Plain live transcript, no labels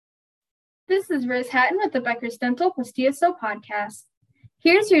This is Rose Hatton with the Becker's Dental plus DSO podcast.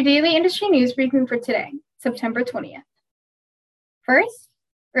 Here's your daily industry news briefing for today, September 20th. First,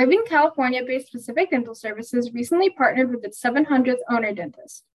 Irvine, California-based Pacific Dental Services recently partnered with its 700th owner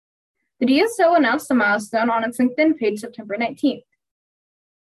dentist. The DSO announced the milestone on its LinkedIn page September 19th.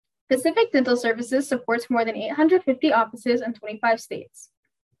 Pacific Dental Services supports more than 850 offices in 25 states.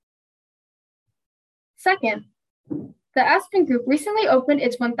 Second, the Aspen Group recently opened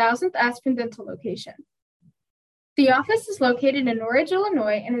its 1,000th Aspen Dental location. The office is located in Norridge,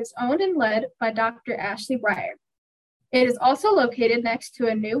 Illinois, and is owned and led by Dr. Ashley Breyer. It is also located next to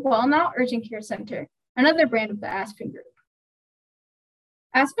a new Well-Now Urgent Care Center, another brand of the Aspen Group.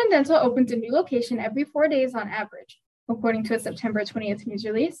 Aspen Dental opens a new location every 4 days on average, according to a September 20th news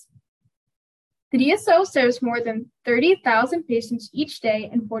release. The DSO serves more than 30,000 patients each day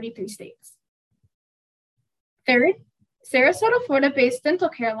in 43 states. Third, Sarasota, Florida-based Dental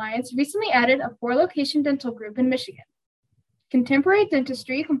Care Alliance recently added a 4-location dental group in Michigan. Contemporary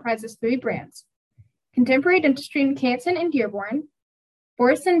Dentistry comprises 3 brands: Contemporary Dentistry in Canton and Dearborn,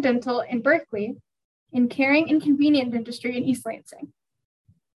 Borson Dental in Berkeley, and Caring and Convenient Dentistry in East Lansing.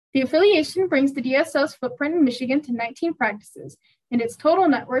 The affiliation brings the DSO's footprint in Michigan to 19 practices and its total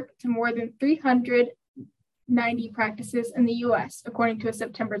network to more than 390 practices in the U.S., according to a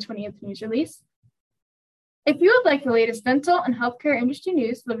September 20th news release. If you would like the latest dental and healthcare industry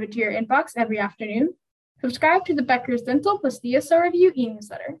news delivered to your inbox every afternoon, subscribe to the Becker's Dental plus DSO Review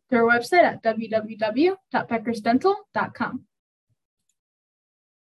e-newsletter through our website at www.beckersdental.com.